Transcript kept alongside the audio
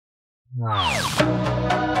So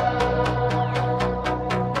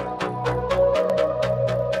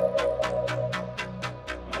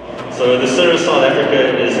the Cirrus South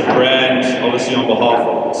Africa is a brand, obviously on behalf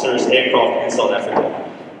of Cirrus Aircraft in South Africa.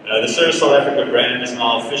 The Cirrus South Africa brand is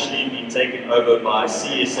now officially been taken over by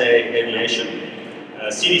CSA Aviation.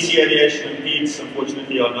 CDC Aviation and Pete's,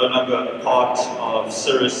 unfortunately, are no longer a part of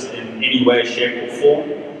Cirrus in any way, shape or form,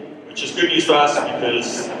 which is good news for us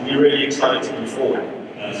because we're really excited to move forward.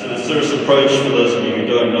 So the Cirrus approach, for those of you who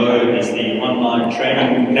don't know, is the online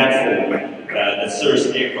training platform that Cirrus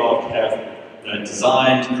Aircraft have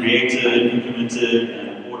designed, created, implemented,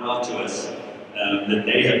 and brought out to us that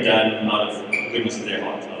they have done out of the goodness of their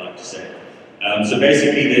heart, I like to say. So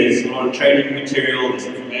basically there's a lot of training material, there's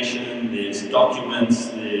information, there's documents,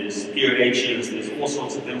 there's POHs, there's all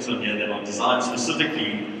sorts of things on here that are designed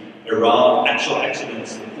specifically around actual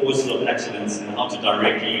accidents, the causes of accidents, and how to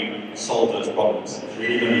directly solve those problems. It's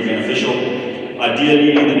really going to be beneficial.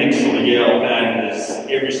 Ideally, in the next sort of year, our plan is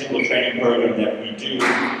every single training program that we do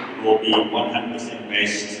will be 100%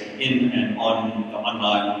 based in and on the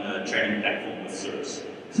online training platform with Cirrus.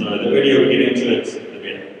 So the earlier we get into it, the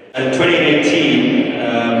better. In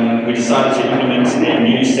 2018, we decided to implement a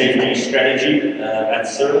new safety strategy at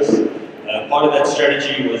Cirrus. Part of that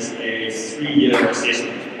strategy was a 3-year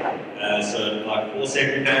assessment. So like all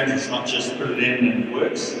safety plans, it's not just put it in and it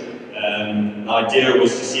works. The idea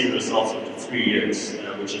was to see the results after 3 years,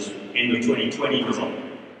 which is end of 2020 was on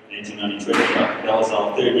 1990-20. That was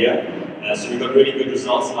our 3rd year. So we've got really good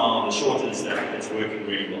results now. The short is that it's working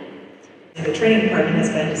really well. The training department has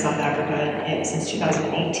been to South Africa since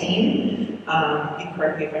 2018. You can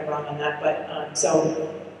correct me if I'm wrong on that, but so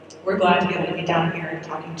we're glad to be able to be down here and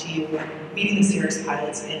talking to you and meeting the Cirrus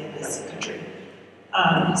pilots in this country.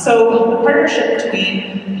 So the partnership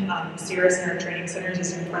between Cirrus and our training centers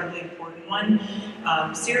is an incredibly important one.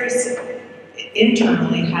 Cirrus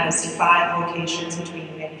internally has 5 locations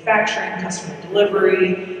between manufacturing, customer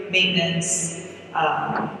delivery, maintenance,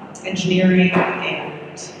 engineering,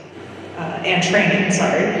 and training,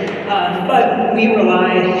 but we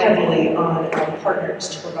rely heavily on our partners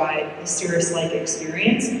to provide a Cirrus-like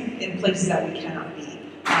experience in places that we cannot be,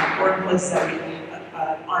 or in places that we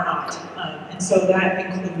are not. And so that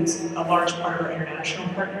includes a large part of our international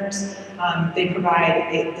partners. They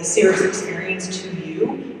provide the Cirrus experience to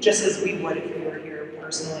you, just as we would if we were here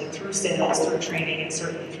personally, through sales, through training, and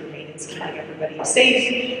certainly through maintenance, keeping everybody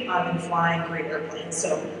safe and flying great airplanes.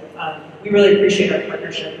 So we really appreciate our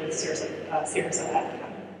partnership with Cirrus South Africa.